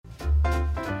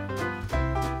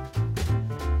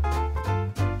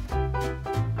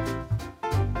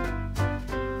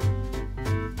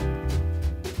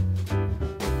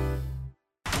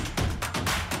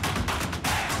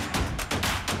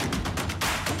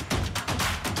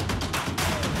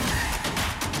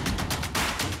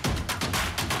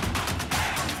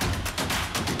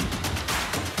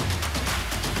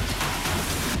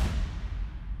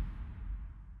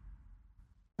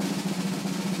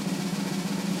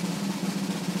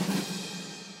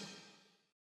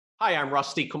Hi, I'm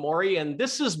Rusty Komori, and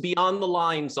this is Beyond the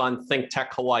Lines on Think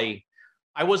Tech Hawaii.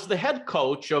 I was the head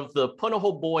coach of the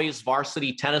Punahou Boys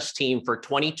varsity tennis team for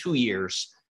 22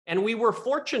 years, and we were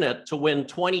fortunate to win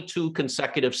 22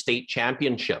 consecutive state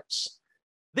championships.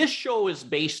 This show is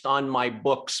based on my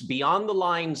books, Beyond the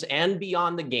Lines and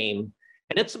Beyond the Game,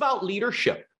 and it's about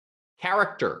leadership,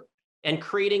 character, and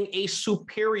creating a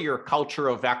superior culture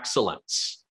of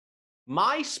excellence.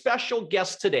 My special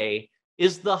guest today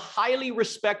is the highly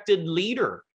respected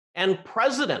leader and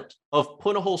president of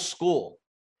Punahou School.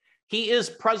 He is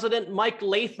President Mike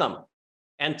Latham,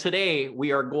 and today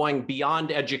we are going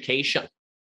beyond education.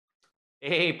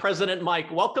 Hey, President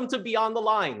Mike, welcome to Beyond the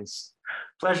Lines.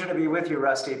 Pleasure to be with you,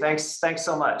 Rusty. Thanks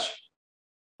so much.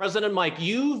 President Mike,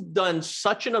 you've done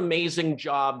such an amazing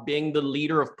job being the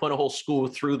leader of Punahou School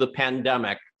through the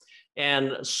pandemic,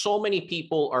 and so many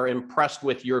people are impressed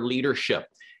with your leadership.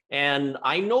 And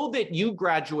I know that you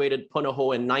graduated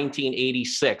Punahou in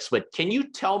 1986, but can you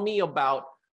tell me about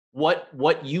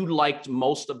what you liked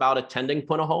most about attending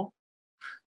Punahou?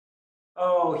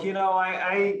 Oh,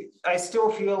 I still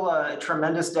feel a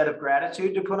tremendous debt of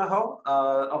gratitude to Punahou.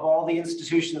 Of all the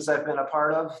institutions I've been a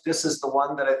part of, this is the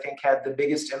one that I think had the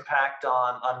biggest impact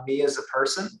on me as a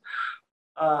person.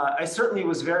 I certainly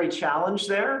was very challenged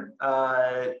there,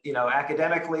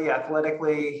 academically,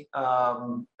 athletically,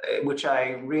 which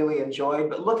I really enjoyed.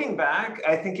 But looking back,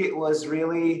 I think it was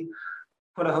really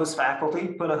Punahou's faculty,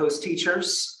 Punahou's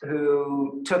teachers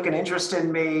who took an interest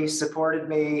in me, supported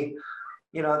me.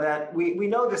 That we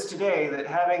know this today, that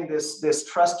having this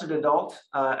trusted adult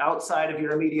outside of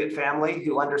your immediate family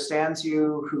who understands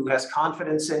you, who has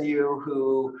confidence in you,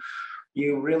 who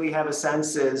you really have a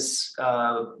sense is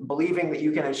believing that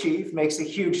you can achieve makes a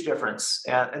huge difference.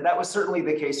 And that was certainly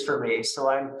the case for me. So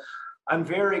I'm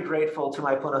very grateful to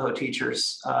my Punahou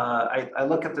teachers. I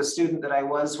look at the student that I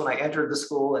was when I entered the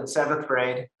school in 7th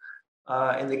grade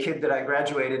and the kid that I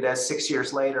graduated as 6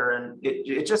 years later, and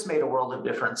it just made a world of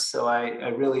difference. So I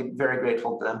really very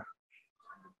grateful to them.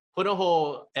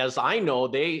 Punahou, as I know,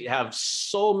 they have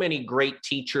so many great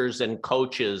teachers and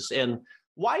coaches. And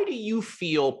why do you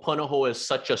feel Punahou is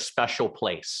such a special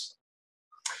place?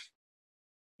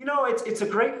 It's a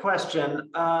great question.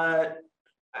 I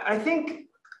think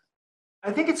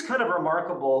it's kind of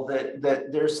remarkable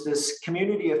that there's this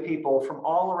community of people from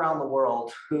all around the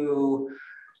world who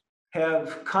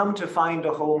have come to find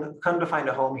a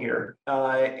home here,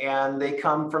 and they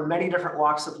come from many different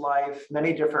walks of life,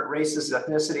 many different races,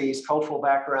 ethnicities, cultural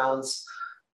backgrounds.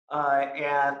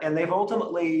 And they've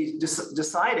ultimately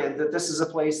decided that this is a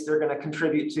place they're going to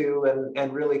contribute to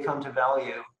and really come to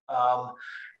value.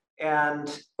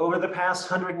 And over the past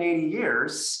 180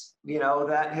 years,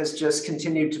 that has just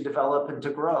continued to develop and to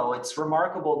grow. It's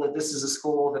remarkable that this is a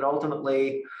school that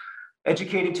ultimately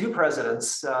educated 2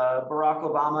 presidents, Barack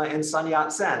Obama and Sun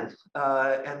Yat-sen.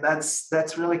 And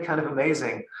that's really kind of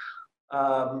amazing.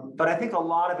 But I think a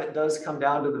lot of it does come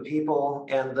down to the people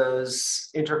and those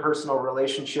interpersonal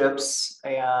relationships,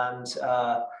 and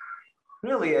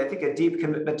really, I think a deep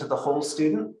commitment to the whole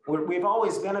student. We've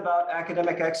always been about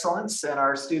academic excellence, and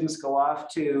our students go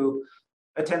off to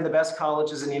attend the best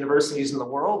colleges and universities in the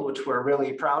world, which we're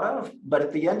really proud of. But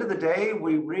at the end of the day,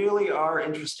 we really are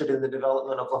interested in the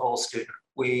development of the whole student.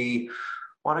 We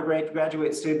want to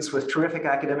graduate students with terrific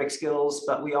academic skills,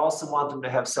 but we also want them to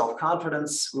have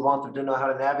self-confidence. We want them to know how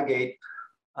to navigate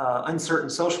uncertain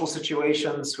social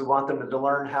situations. We want them to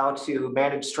learn how to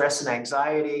manage stress and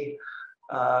anxiety,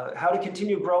 how to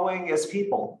continue growing as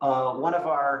people. One of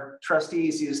our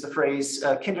trustees used the phrase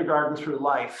kindergarten through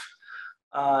life.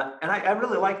 And I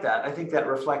really like that. I think that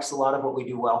reflects a lot of what we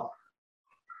do well.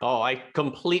 Oh, I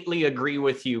completely agree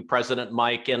with you, President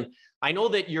Mike. And I know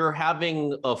that you're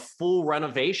having a full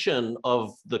renovation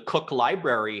of the Cook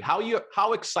Library.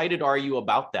 How excited are you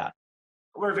about that?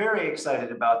 We're very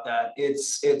excited about that.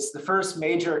 It's the first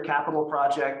major capital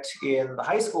project in the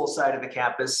high school side of the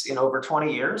campus in over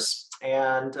 20 years.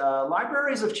 And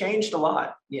libraries have changed a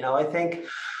lot. I think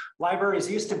libraries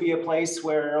used to be a place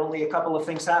where only a couple of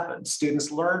things happened.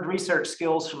 Students learned research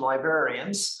skills from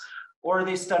librarians, or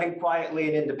they studied quietly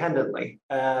and independently.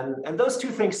 And those 2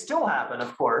 things still happen,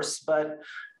 of course, but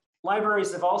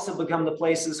libraries have also become the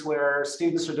places where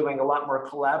students are doing a lot more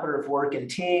collaborative work in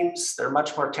teams. They're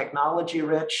much more technology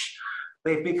rich.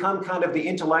 They've become kind of the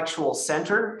intellectual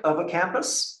center of a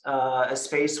campus, a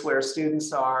space where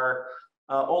students are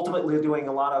ultimately doing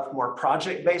a lot of more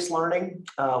project-based learning,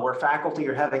 where faculty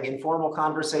are having informal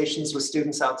conversations with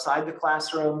students outside the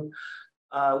classroom,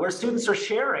 where students are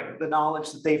sharing the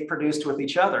knowledge that they've produced with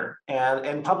each other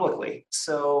and publicly.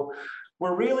 So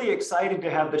we're really excited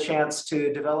to have the chance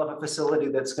to develop a facility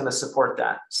that's going to support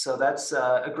that. So that's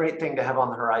a great thing to have on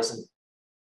the horizon.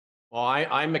 Well,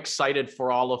 I'm excited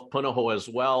for all of Punahou as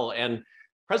well. And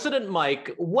President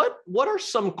Mike, what are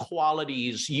some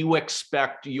qualities you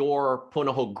expect your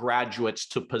Punahou graduates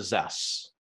to possess?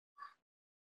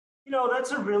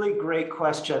 That's a really great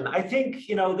question. I think,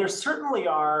 there certainly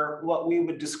are what we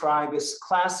would describe as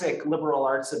classic liberal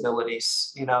arts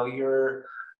abilities.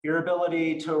 Your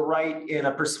ability to write in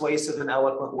a persuasive and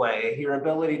eloquent way, your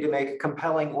ability to make a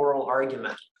compelling oral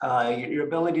argument, your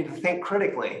ability to think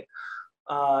critically,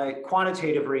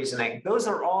 quantitative reasoning. Those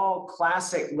are all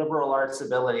classic liberal arts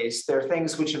abilities. They're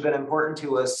things which have been important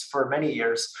to us for many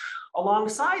years.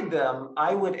 Alongside them,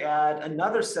 I would add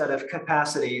another set of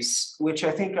capacities, which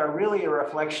I think are really a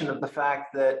reflection of the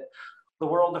fact that the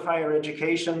world of higher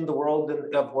education, the world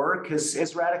of work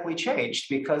has radically changed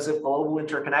because of global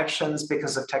interconnections,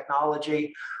 because of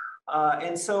technology.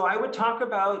 And so I would talk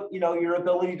about, your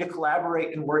ability to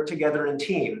collaborate and work together in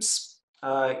teams,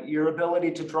 your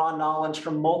ability to draw knowledge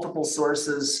from multiple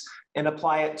sources and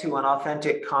apply it to an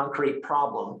authentic, concrete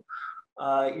problem.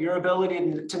 Your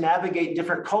ability to navigate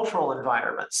different cultural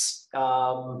environments,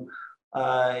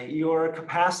 your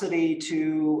capacity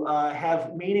to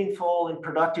have meaningful and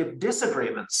productive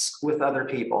disagreements with other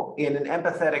people in an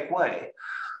empathetic way.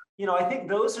 I think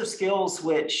those are skills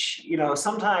which,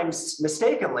 sometimes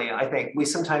mistakenly, I think we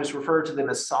sometimes refer to them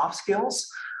as soft skills.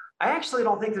 I actually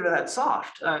don't think they're that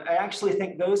soft. I actually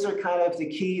think those are kind of the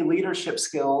key leadership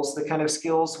skills, the kind of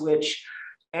skills which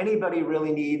anybody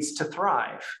really needs to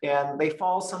thrive. And they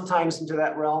fall sometimes into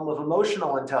that realm of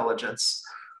emotional intelligence.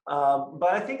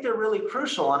 But I think they're really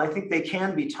crucial, and I think they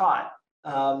can be taught.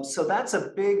 So that's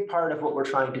a big part of what we're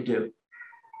trying to do.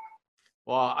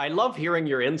 Well, I love hearing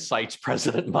your insights,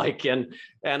 President Mike. And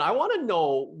I want to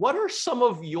know, what are some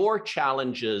of your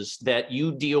challenges that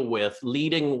you deal with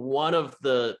leading one of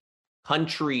the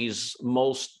country's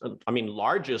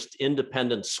largest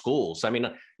independent schools?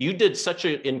 You did such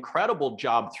an incredible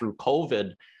job through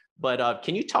COVID, but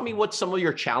can you tell me what some of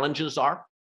your challenges are?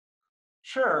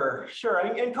 Sure.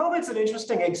 And COVID's an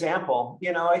interesting example.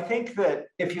 I think that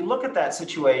if you look at that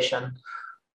situation,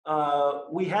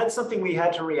 we had something we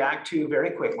had to react to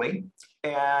very quickly.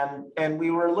 And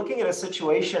we were looking at a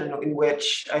situation in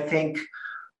which I think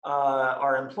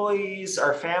our employees,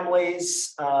 our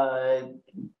families,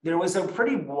 there was a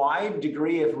pretty wide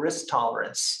degree of risk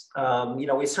tolerance.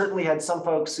 We certainly had some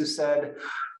folks who said,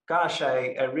 gosh,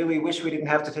 I really wish we didn't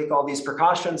have to take all these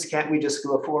precautions. Can't we just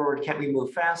go forward? Can't we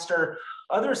move faster?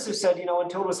 Others who said,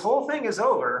 until this whole thing is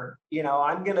over,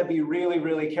 I'm going to be really,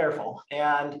 really careful.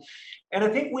 And I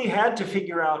think we had to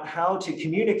figure out how to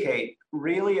communicate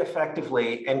really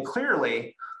effectively and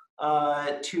clearly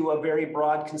to a very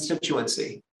broad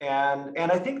constituency.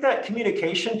 And I think that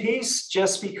communication piece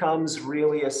just becomes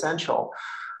really essential.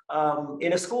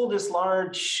 In a school this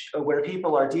large, where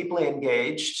people are deeply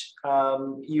engaged,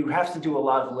 you have to do a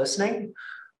lot of listening.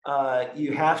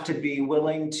 You have to be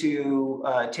willing to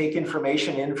take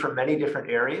information in from many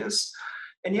different areas.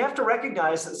 And you have to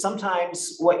recognize that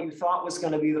sometimes what you thought was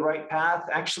going to be the right path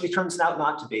actually turns out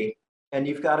not to be. And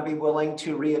you've got to be willing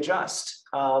to readjust.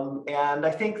 And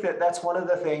I think that that's one of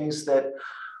the things that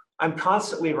I'm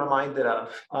constantly reminded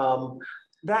of.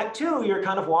 That too, you're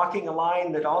kind of walking a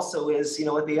line that also is,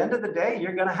 at the end of the day,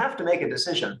 you're going to have to make a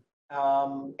decision.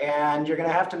 And you're going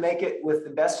to have to make it with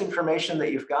the best information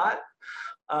that you've got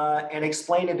and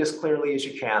explain it as clearly as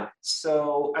you can.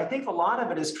 So I think a lot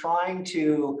of it is trying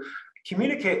to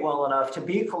communicate well enough to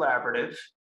be collaborative,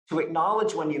 to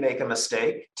acknowledge when you make a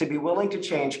mistake, to be willing to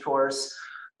change course,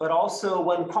 but also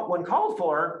when called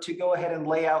for, to go ahead and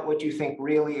lay out what you think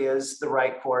really is the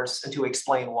right course and to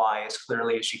explain why as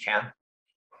clearly as you can.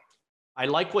 I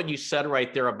like what you said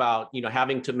right there about,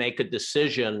 having to make a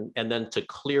decision and then to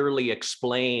clearly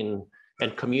explain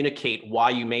and communicate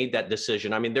why you made that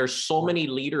decision. There's so many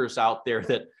leaders out there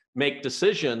that make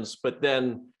decisions, but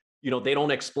then, they don't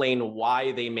explain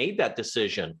why they made that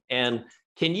decision. And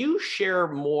can you share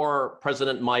more,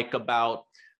 President Mike, about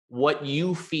what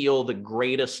you feel the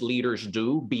greatest leaders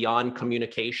do beyond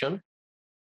communication?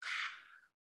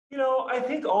 I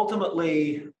think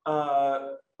ultimately,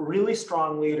 really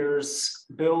strong leaders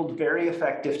build very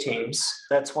effective teams.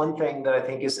 That's one thing that I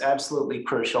think is absolutely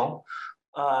crucial.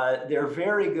 They're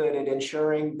very good at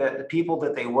ensuring that the people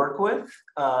that they work with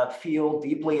feel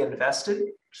deeply invested,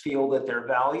 feel that they're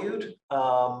valued,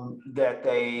 that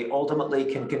they ultimately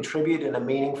can contribute in a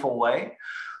meaningful way.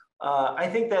 I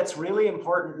think that's really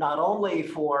important, not only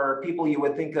for people you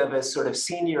would think of as sort of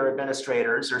senior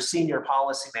administrators or senior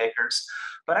policymakers,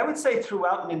 but I would say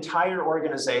throughout an entire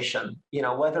organization,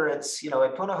 whether it's,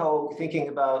 at Punahou, thinking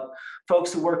about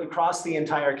folks who work across the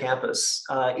entire campus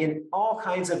in all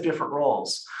kinds of different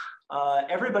roles.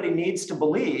 Everybody needs to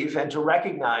believe and to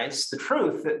recognize the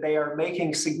truth that they are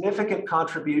making significant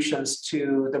contributions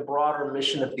to the broader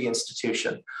mission of the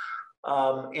institution.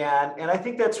 And I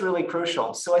think that's really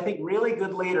crucial. So I think really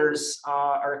good leaders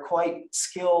are quite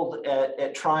skilled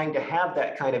at trying to have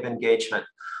that kind of engagement.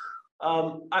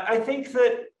 I think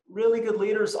that really good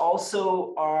leaders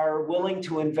also are willing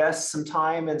to invest some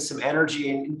time and some energy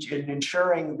in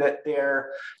ensuring that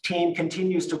their team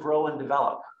continues to grow and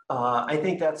develop. I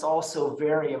think that's also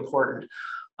very important.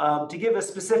 To give a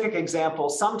specific example,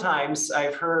 sometimes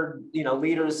I've heard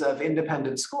leaders of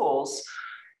independent schools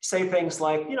say things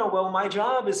like, well, my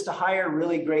job is to hire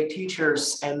really great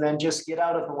teachers and then just get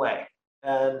out of the way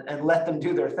and let them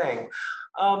do their thing.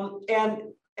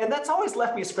 And that's always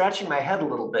left me scratching my head a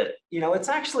little bit. It's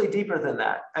actually deeper than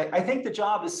that. I think the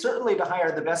job is certainly to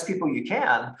hire the best people you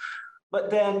can, but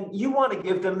then you want to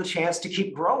give them the chance to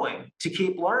keep growing, to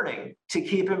keep learning, to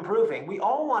keep improving. We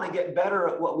all want to get better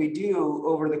at what we do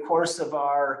over the course of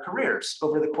our careers,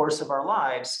 over the course of our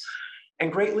lives.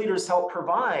 And great leaders help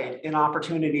provide an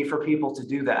opportunity for people to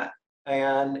do that.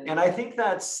 And I think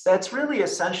that's really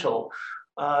essential.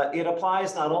 It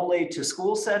applies not only to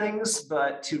school settings,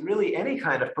 but to really any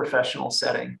kind of professional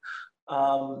setting.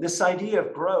 This idea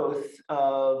of growth,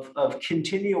 of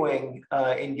continuing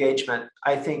engagement,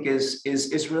 I think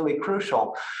is really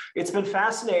crucial. It's been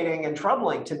fascinating and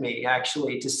troubling to me,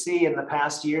 actually, to see in the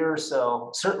past year or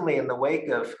so, certainly in the wake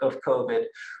of COVID,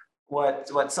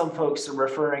 what some folks are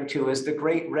referring to as the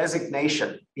great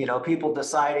resignation. People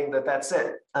deciding that that's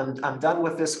it. I'm done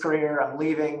with this career. I'm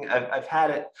leaving. I've had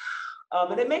it.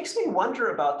 And it makes me wonder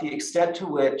about the extent to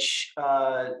which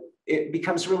it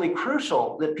becomes really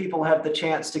crucial that people have the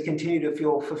chance to continue to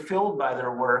feel fulfilled by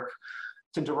their work,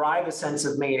 to derive a sense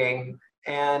of meaning,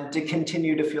 and to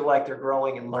continue to feel like they're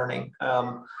growing and learning.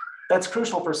 That's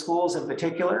crucial for schools in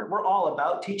particular. We're all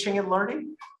about teaching and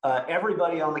learning.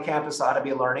 Everybody on the campus ought to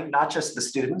be learning, not just the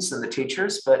students and the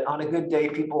teachers, but on a good day,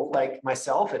 people like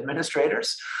myself,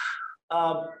 administrators.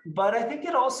 But I think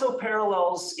it also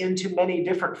parallels into many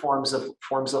different forms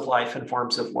of life and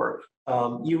forms of work.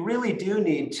 You really do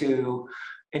need to,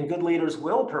 and good leaders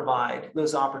will provide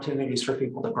those opportunities for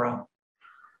people to grow.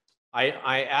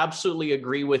 I absolutely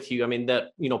agree with you. I mean, that,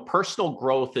 personal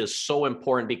growth is so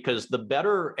important, because the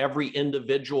better every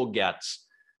individual gets,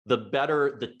 the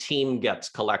better the team gets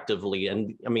collectively.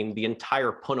 And I mean, the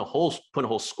entire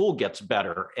Punahou School gets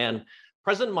better. And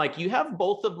President Mike, you have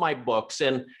both of my books,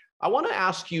 and I want to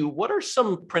ask you, what are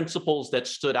some principles that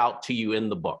stood out to you in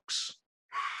the books?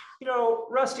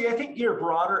 Rusty, I think your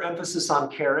broader emphasis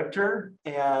on character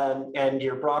and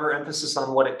your broader emphasis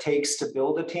on what it takes to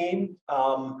build a team.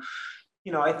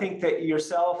 I think that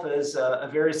yourself as a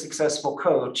very successful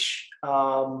coach,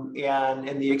 and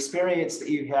the experience that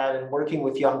you've had in working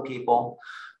with young people,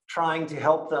 trying to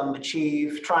help them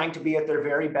achieve, trying to be at their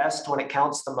very best when it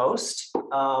counts the most.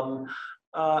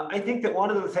 I think that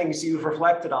one of the things you've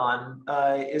reflected on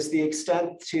is the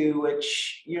extent to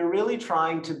which you're really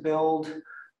trying to build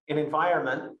an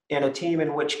environment and a team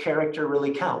in which character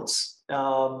really counts.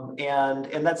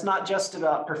 And that's not just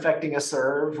about perfecting a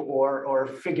serve or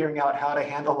figuring out how to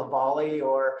handle a volley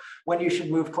or when you should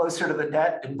move closer to the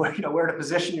net and where to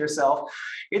position yourself.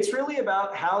 It's really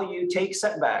about how you take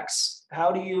setbacks.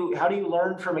 How do you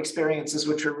learn from experiences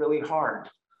which are really hard?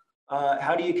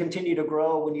 How do you continue to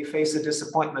grow when you face a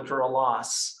disappointment or a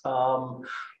loss?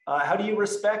 How do you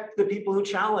respect the people who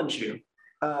challenge you?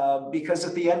 Because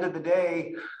at the end of the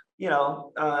day,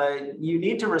 you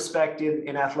need to respect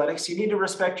in athletics. You need to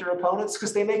respect your opponents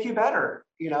because they make you better.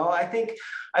 I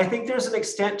think there's an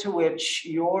extent to which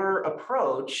your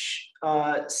approach,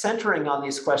 centering on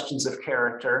these questions of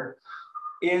character,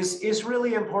 is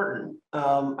really important.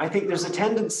 I think there's a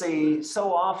tendency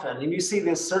so often, and you see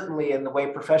this certainly in the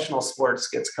way professional sports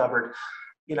gets covered,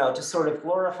 to sort of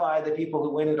glorify the people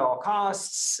who win at all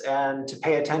costs and to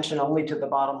pay attention only to the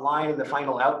bottom line and the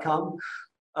final outcome.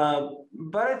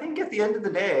 But I think at the end of the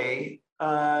day,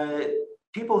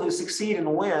 people who succeed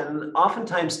and win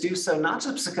oftentimes do so not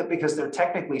just because they're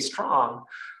technically strong,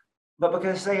 but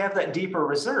because they have that deeper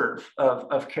reserve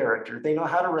of character. They know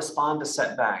how to respond to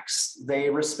setbacks. They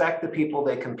respect the people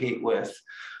they compete with.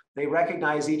 They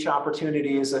recognize each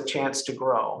opportunity as a chance to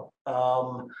grow.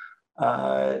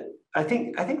 I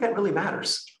think that really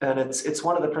matters. And it's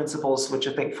one of the principles which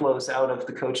I think flows out of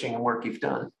the coaching and work you've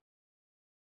done.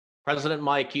 President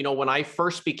Mike, when I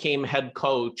first became head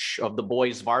coach of the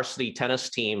boys varsity tennis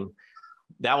team,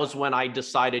 that was when I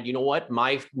decided, what,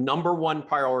 my number one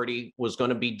priority was going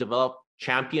to be develop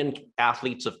champion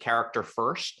athletes of character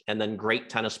first, and then great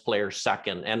tennis players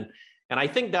second. And I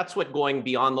think that's what going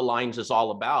beyond the lines is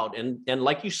all about. And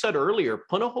like you said earlier,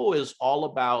 Punahou is all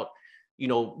about,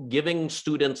 giving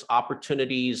students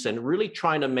opportunities and really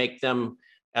trying to make them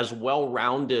as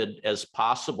well-rounded as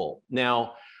possible.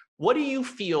 Now, what do you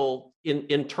feel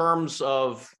in terms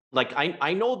of, like,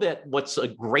 I know that what's a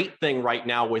great thing right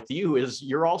now with you is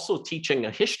you're also teaching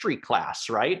a history class,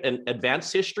 right? An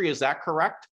advanced history, is that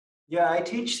correct? Yeah, I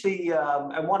teach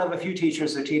I'm one of a few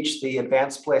teachers who teach the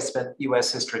advanced placement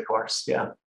US history course.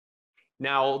 Yeah.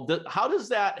 Now, how does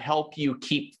that help you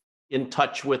keep in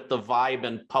touch with the vibe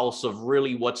and pulse of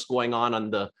really what's going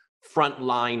on the front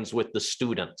lines with the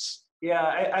students? Yeah,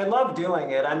 I love doing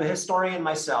it. I'm a historian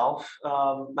myself.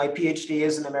 My PhD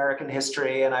is in American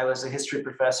history, and I was a history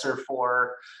professor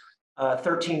for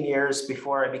 13 years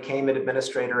before I became an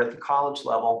administrator at the college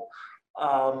level.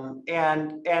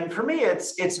 And for me,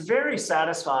 it's very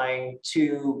satisfying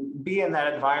to be in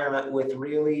that environment with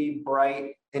really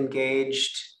bright,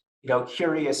 engaged,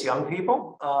 curious young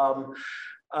people.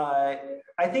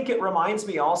 I think it reminds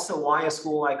me also why a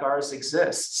school like ours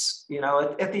exists.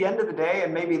 At the end of the day,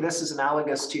 and maybe this is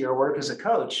analogous to your work as a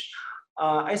coach,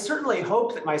 I certainly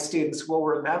hope that my students will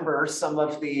remember some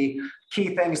of the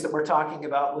key things that we're talking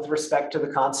about with respect to the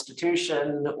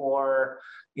Constitution, or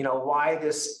why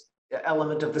this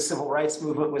element of the civil rights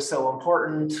movement was so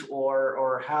important,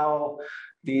 or how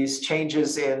these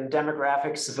changes in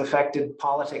demographics have affected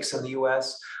politics in the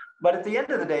US. But at the end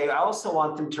of the day, I also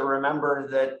want them to remember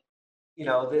that,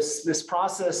 this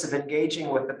process of engaging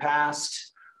with the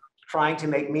past, trying to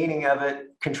make meaning of it,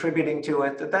 contributing to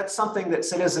it, that's something that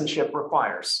citizenship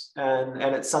requires. And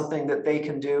it's something that they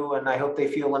can do, and I hope they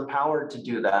feel empowered to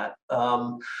do that.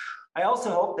 I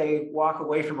also hope they walk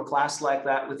away from a class like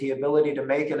that with the ability to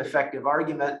make an effective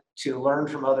argument, to learn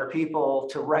from other people,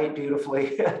 to write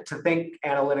beautifully, to think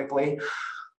analytically,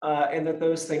 and that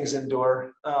those things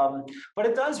endure. But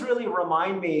it does really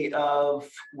remind me of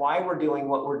why we're doing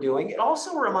what we're doing. It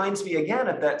also reminds me, again,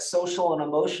 of that social and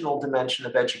emotional dimension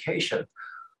of education.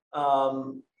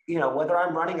 Whether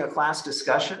I'm running a class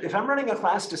discussion, if I'm running a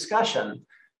class discussion,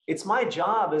 it's my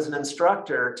job as an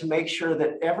instructor to make sure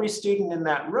that every student in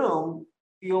that room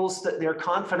feels that they're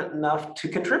confident enough to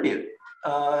contribute,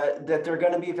 that they're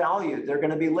going to be valued, they're going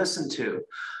to be listened to,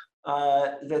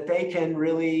 that they can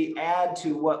really add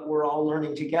to what we're all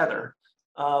learning together.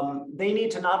 They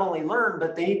need to not only learn,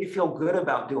 but they need to feel good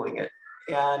about doing it.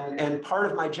 And part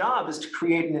of my job is to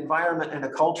create an environment and a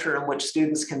culture in which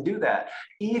students can do that,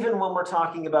 even when we're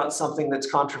talking about something that's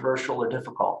controversial or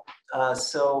difficult.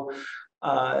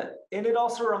 And it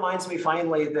also reminds me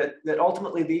finally that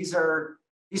ultimately these are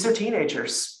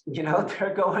teenagers.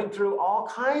 They're going through all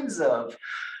kinds of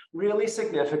really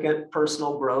significant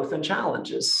personal growth and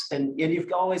challenges. And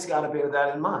you've always got to bear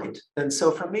that in mind. And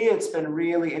so for me, it's been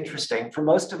really interesting. For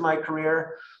most of my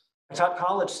career, I taught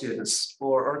college students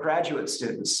or graduate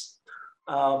students.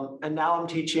 And now I'm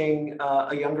teaching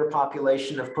a younger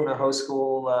population of Punahou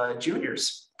School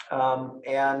juniors.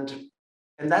 And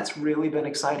that's really been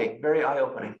exciting, very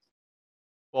eye-opening.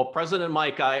 Well, President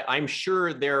Mike, I'm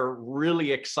sure they're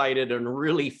really excited and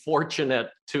really fortunate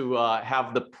to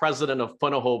have the president of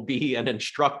Punahou be an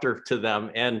instructor to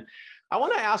them. And I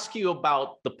want to ask you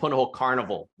about the Punahou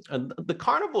Carnival. And the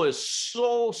carnival is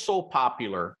so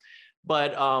popular,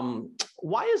 but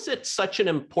why is it such an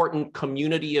important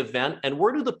community event, and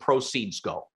where do the proceeds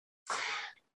go?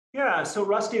 Yeah, so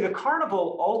Rusty, the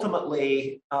carnival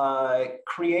ultimately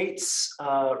creates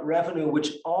revenue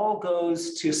which all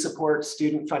goes to support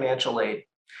student financial aid.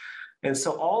 And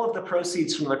so all of the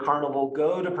proceeds from the carnival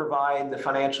go to provide the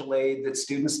financial aid that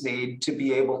students need to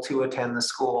be able to attend the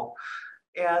school.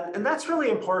 And that's really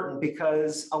important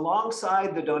because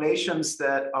alongside the donations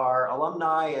that our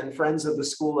alumni and friends of the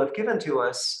school have given to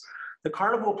us, the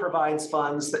carnival provides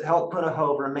funds that help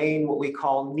Punahou remain what we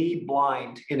call need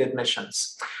blind in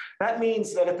admissions. That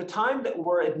means that at the time that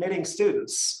we're admitting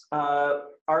students,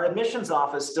 our admissions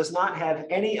office does not have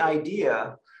any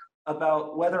idea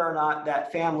about whether or not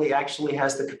that family actually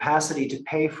has the capacity to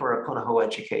pay for a Punahou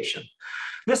education.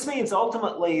 This means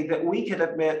ultimately that we can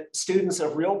admit students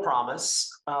of real promise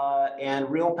and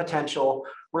real potential,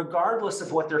 regardless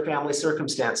of what their family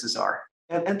circumstances are.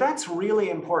 And that's really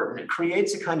important. It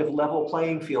creates a kind of level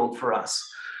playing field for us.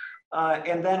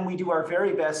 And then we do our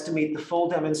very best to meet the full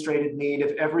demonstrated need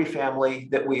of every family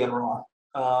that we enroll.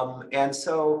 And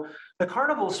so the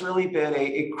carnival's really been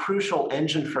a crucial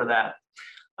engine for that.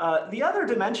 The other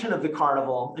dimension of the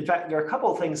carnival, in fact, there are a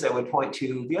couple of things I would point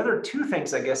to. The other two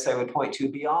things I guess I would point to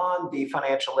beyond the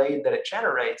financial aid that it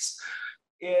generates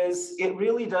is it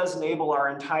really does enable our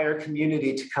entire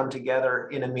community to come together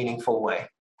in a meaningful way.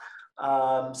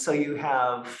 So you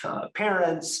have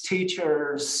parents,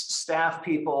 teachers, staff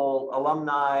people,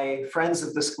 alumni, friends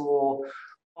of the school,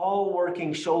 all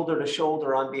working shoulder to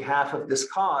shoulder on behalf of this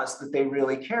cause that they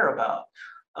really care about.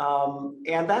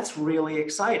 And that's really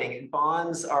exciting. It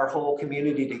bonds our whole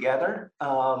community together.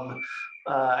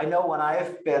 I know when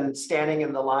I've been standing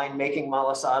in the line making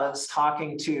malasadas,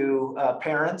 talking to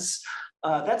parents,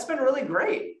 that's been really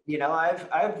great. You know,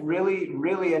 I've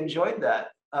really enjoyed that.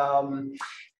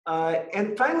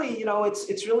 And finally, you know,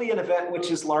 it's really an event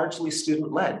which is largely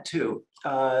student-led too.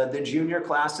 The junior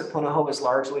class at Punahou is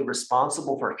largely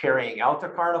responsible for carrying out the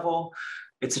carnival.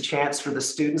 It's a chance for the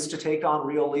students to take on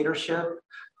real leadership.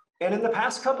 And in the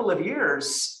past couple of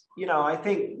years, you know, I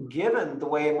think given the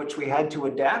way in which we had to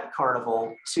adapt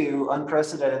Carnival to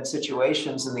unprecedented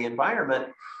situations in the environment,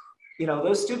 you know,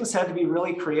 those students had to be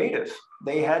really creative.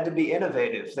 They had to be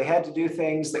innovative. They had to do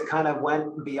things that kind of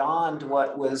went beyond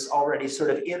what was already sort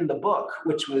of in the book,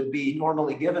 which would be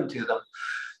normally given to them.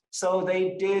 So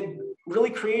they did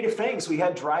really creative things. We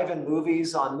had drive-in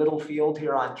movies on Middle Field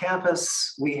here on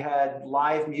campus. We had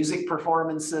live music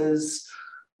performances.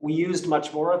 We used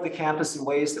much more of the campus in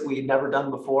ways that we had never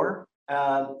done before.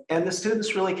 And the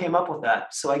students really came up with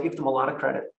that. So I give them a lot of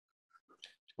credit.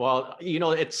 Well, you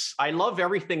know, I love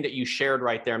everything that you shared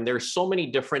right there. And there's so many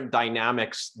different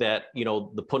dynamics that, you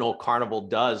know, the Punahou Carnival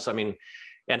does. I mean,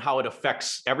 and how it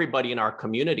affects everybody in our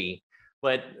community.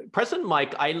 But President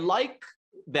Mike, I like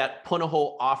that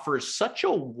Punahou offers such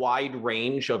a wide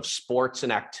range of sports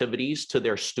and activities to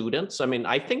their students. I mean,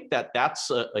 I think that that's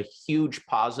a huge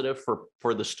positive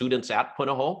for the students at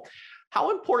Punahou. How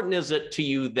important is it to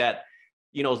you that,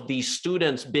 you know, these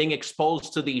students being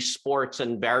exposed to these sports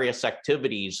and various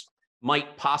activities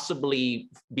might possibly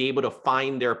be able to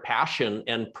find their passion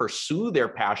and pursue their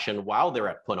passion while they're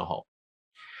at Punahou?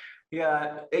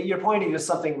 Yeah, you're pointing to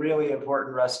something really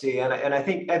important, Rusty. And I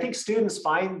think students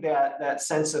find that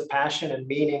sense of passion and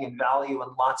meaning and value in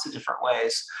lots of different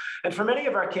ways. And for many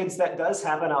of our kids, that does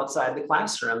happen outside the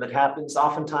classroom. It happens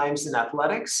oftentimes in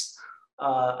athletics.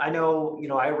 I know, you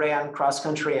know, I ran cross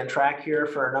country and track here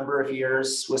for a number of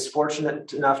years, was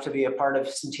fortunate enough to be a part of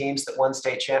some teams that won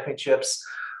state championships.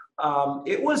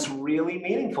 It was really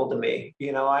meaningful to me.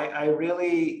 You know, I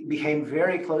really became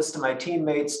very close to my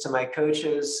teammates, to my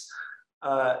coaches.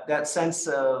 That sense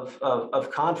of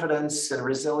confidence and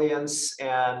resilience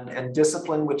and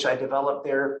discipline, which I developed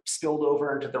there, spilled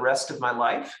over into the rest of my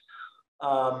life.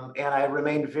 And I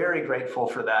remain very grateful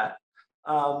for that.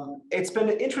 It's been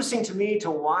interesting to me to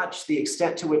watch the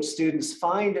extent to which students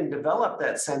find and develop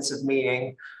that sense of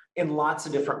meaning in lots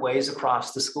of different ways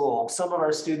across the school. Some of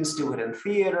our students do it in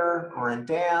theater or in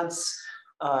dance,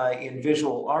 in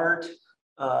visual art.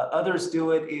 Others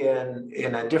do it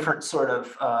in a different sort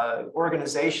of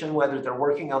organization, whether they're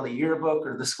working on the yearbook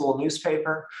or the school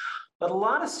newspaper. But a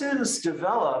lot of students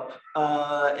develop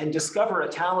and discover a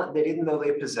talent they didn't know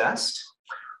they possessed.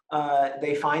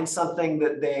 They find something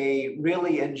that they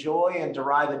really enjoy and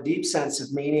derive a deep sense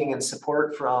of meaning and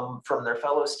support from their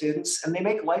fellow students, and they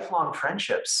make lifelong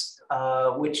friendships,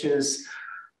 which is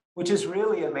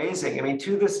really amazing. I mean,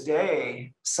 to this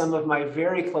day, some of my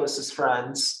very closest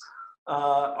friends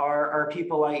are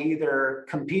people I either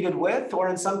competed with or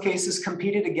in some cases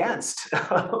competed against.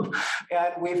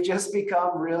 And we've just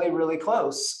become really, really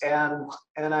close. And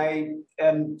I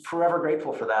am forever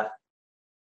grateful for that.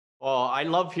 Well, I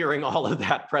love hearing all of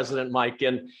that, President Mike.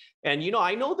 And you know,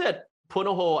 I know that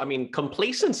Punahou, I mean,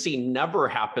 complacency never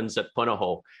happens at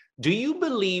Punahou. Do you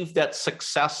believe that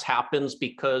success happens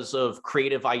because of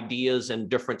creative ideas and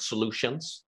different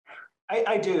solutions?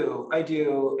 I do.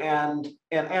 And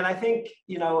I think,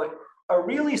 you know, a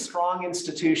really strong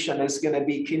institution is going to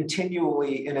be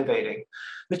continually innovating.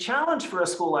 The challenge for a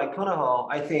school like Punahou,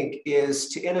 I think, is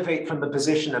to innovate from the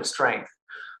position of strength.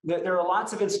 There are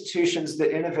lots of institutions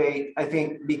that innovate, I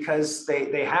think, because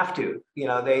they have to. You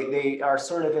know, they are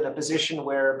sort of in a position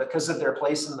where, because of their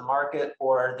place in the market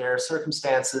or their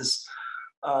circumstances,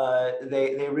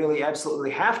 they really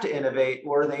absolutely have to innovate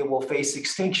or they will face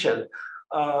extinction.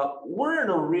 We're in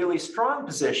a really strong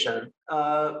position,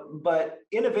 but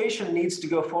innovation needs to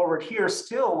go forward here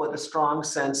still with a strong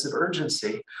sense of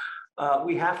urgency.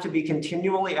 We have to be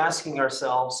continually asking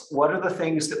ourselves, what are the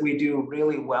things that we do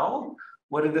really well?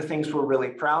 What are the things we're really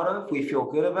proud of, we feel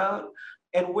good about?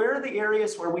 And where are the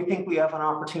areas where we think we have an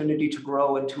opportunity to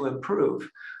grow and to improve?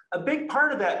 a big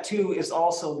part of that too is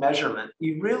also measurement.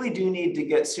 You really do need to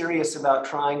get serious about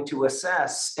trying to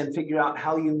assess and figure out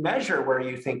how you measure where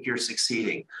you think you're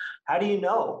succeeding. How do you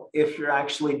know if you're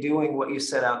actually doing what you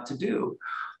set out to do?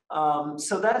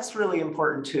 So that's really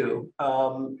important too.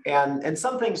 And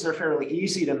some things are fairly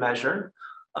easy to measure.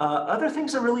 Other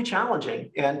things are really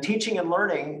challenging, and teaching and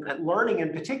learning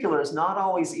in particular is not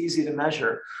always easy to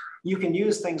measure. You can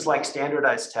use things like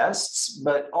standardized tests,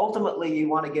 but ultimately you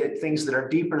want to get things that are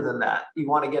deeper than that. You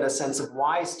want to get a sense of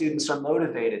why students are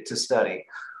motivated to study.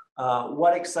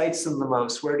 What excites them the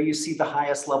most? Where do you see the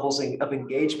highest levels of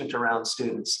engagement around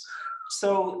students?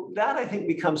 So that, I think,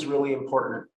 becomes really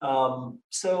important.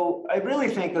 So I really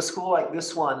think a school like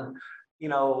this one,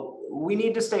 we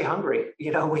need to stay hungry.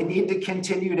 We need to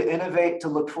continue to innovate, to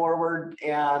look forward,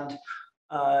 and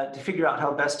to figure out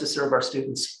how best to serve our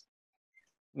students.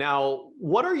 Now,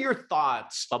 what are your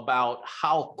thoughts about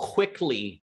how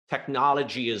quickly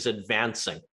technology is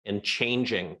advancing and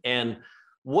changing? And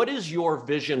what is your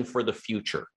vision for the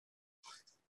future?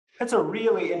 That's a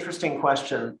really interesting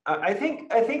question. I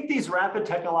think these rapid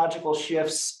technological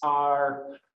shifts are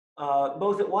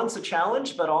both at once a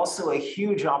challenge, but also a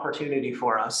huge opportunity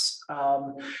for us.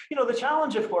 The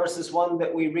challenge, of course, is one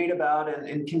that we read about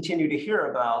and continue to hear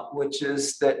about, which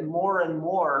is that more and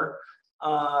more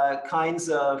kinds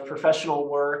of professional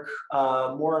work,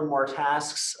 more and more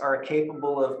tasks are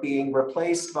capable of being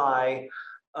replaced by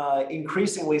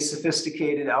increasingly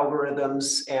sophisticated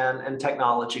algorithms and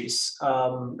technologies.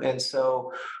 And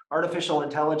so artificial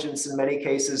intelligence in many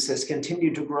cases has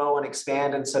continued to grow and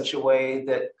expand in such a way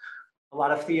that a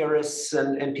lot of theorists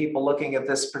and people looking at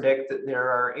this predict that there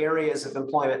are areas of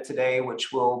employment today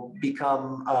which will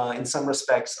become, in some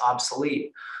respects,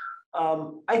 obsolete.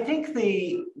 I think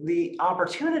the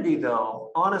opportunity,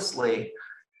 though, honestly,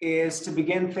 is to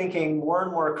begin thinking more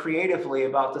and more creatively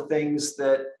about the things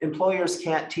that employers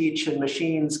can't teach and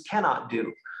machines cannot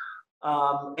do.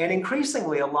 And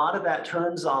increasingly, a lot of that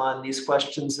turns on these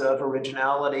questions of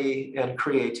originality and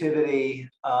creativity,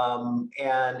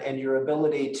 and your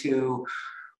ability to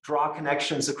draw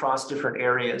connections across different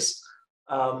areas.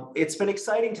 It's been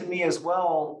exciting to me as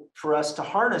well for us to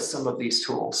harness some of these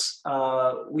tools.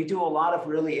 We do a lot of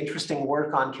really interesting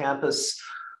work on campus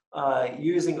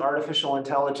using artificial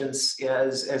intelligence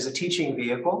as a teaching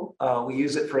vehicle. We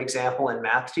use it, for example, in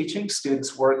math teaching.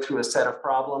 Students work through a set of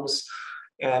problems,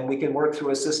 and we can work through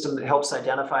a system that helps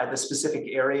identify the specific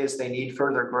areas they need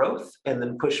further growth and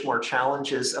then push more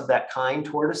challenges of that kind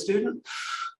toward a student.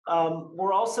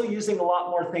 We're also using a lot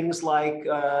more things like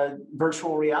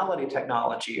virtual reality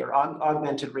technology or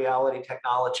augmented reality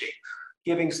technology,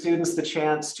 giving students the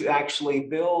chance to actually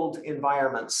build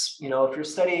environments. If you're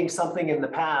studying something in the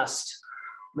past,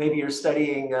 maybe you're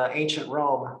studying ancient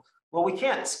Rome. Well, we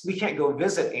can't go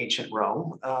visit ancient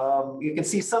Rome. You can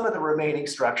see some of the remaining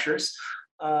structures,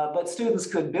 but students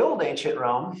could build ancient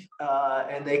Rome,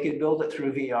 and they could build it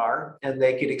through VR, and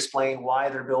they could explain why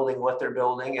they're building what they're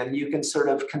building, and you can sort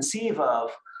of conceive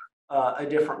of a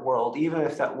different world, even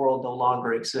if that world no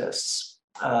longer exists.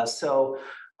 So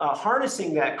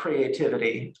harnessing that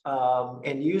creativity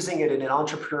and using it in an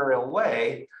entrepreneurial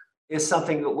way is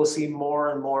something that we'll see more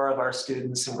and more of our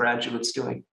students and graduates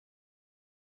doing.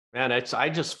 Man, I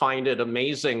just find it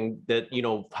amazing that,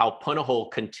 how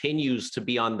Punahou continues to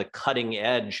be on the cutting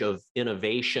edge of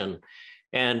innovation.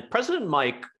 And President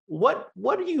Mike, what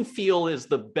do you feel is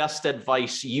the best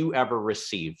advice you ever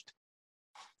received?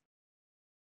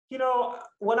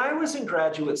 When I was in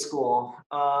graduate school,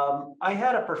 I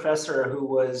had a professor who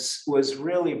was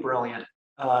really brilliant.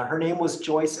 Her name was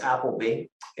Joyce Appleby,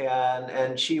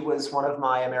 and she was one of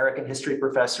my American history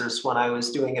professors when I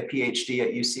was doing a PhD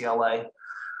at UCLA.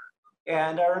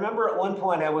 And I remember at one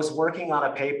point I was working on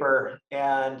a paper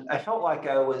and I felt like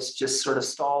I was just sort of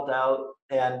stalled out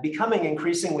and becoming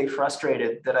increasingly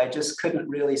frustrated that I just couldn't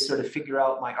really sort of figure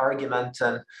out my argument.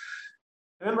 And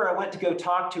I remember I went to go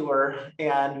talk to her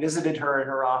and visited her in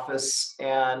her office,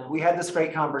 and we had this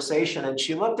great conversation. And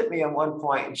she looked at me at one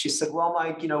point and she said, "Well,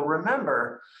 Mike,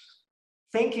 remember,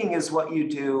 thinking is what you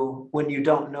do when you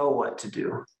don't know what to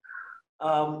do."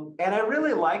 And I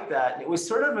really liked that. It was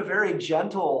sort of a very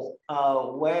gentle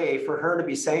way for her to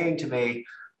be saying to me,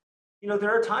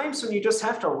 there are times when you just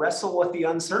have to wrestle with the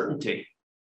uncertainty,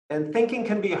 and thinking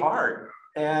can be hard,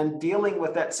 and dealing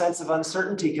with that sense of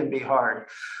uncertainty can be hard,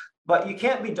 but you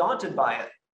can't be daunted by it.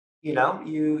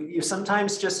 You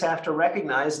sometimes just have to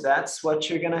recognize that's what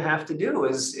you're going to have to do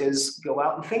is go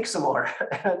out and think some more.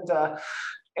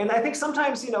 And I think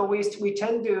sometimes, we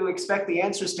tend to expect the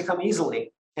answers to come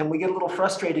easily, and we get a little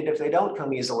frustrated if they don't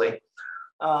come easily.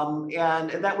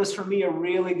 And that was for me a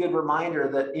really good reminder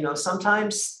that,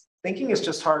 sometimes thinking is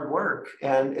just hard work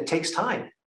and it takes time.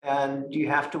 And you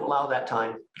have to allow that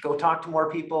time. Go talk to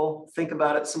more people, think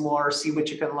about it some more, see what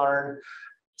you can learn,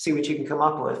 see what you can come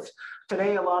up with.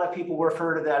 Today, a lot of people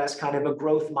refer to that as kind of a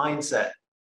growth mindset.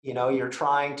 You know, you're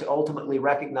trying to ultimately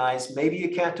recognize maybe you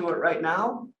can't do it right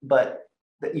now, but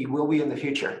that you will be in the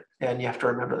future. And you have to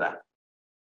remember that.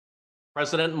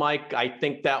 President Mike, I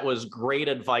think that was great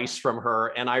advice from her.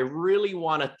 And I really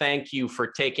want to thank you for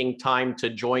taking time to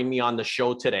join me on the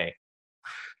show today.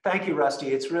 Thank you, Rusty.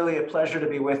 It's really a pleasure to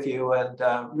be with you and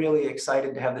really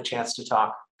excited to have the chance to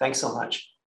talk. Thanks so much.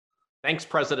 Thanks,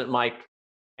 President Mike.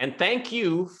 And thank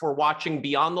you for watching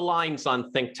Beyond the Lines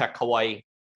on ThinkTech Hawaii.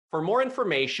 For more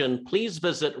information, please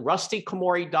visit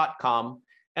rustykomori.com,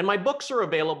 and my books are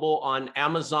available on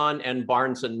Amazon and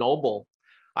Barnes & Noble.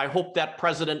 I hope that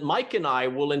President Mike and I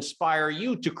will inspire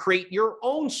you to create your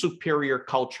own superior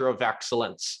culture of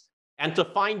excellence and to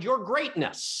find your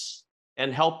greatness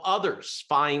and help others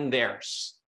find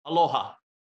theirs. Aloha.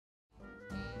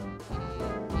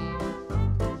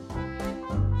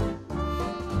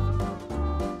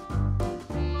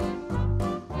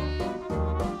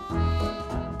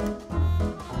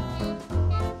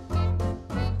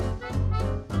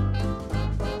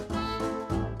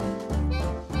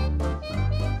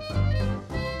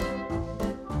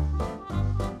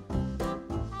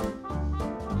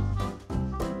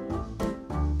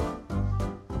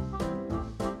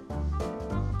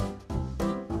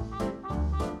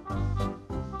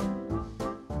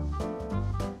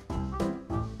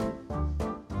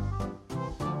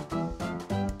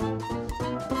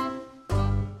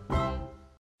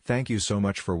 Thank you so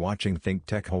much for watching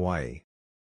ThinkTech Hawaii.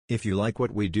 If you like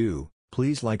what we do,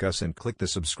 please like us and click the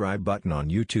subscribe button on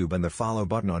YouTube and the follow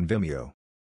button on Vimeo.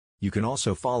 You can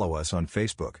also follow us on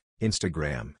Facebook,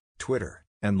 Instagram, Twitter,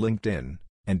 and LinkedIn,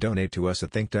 and donate to us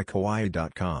at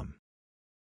thinktechhawaii.com.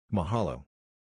 Mahalo.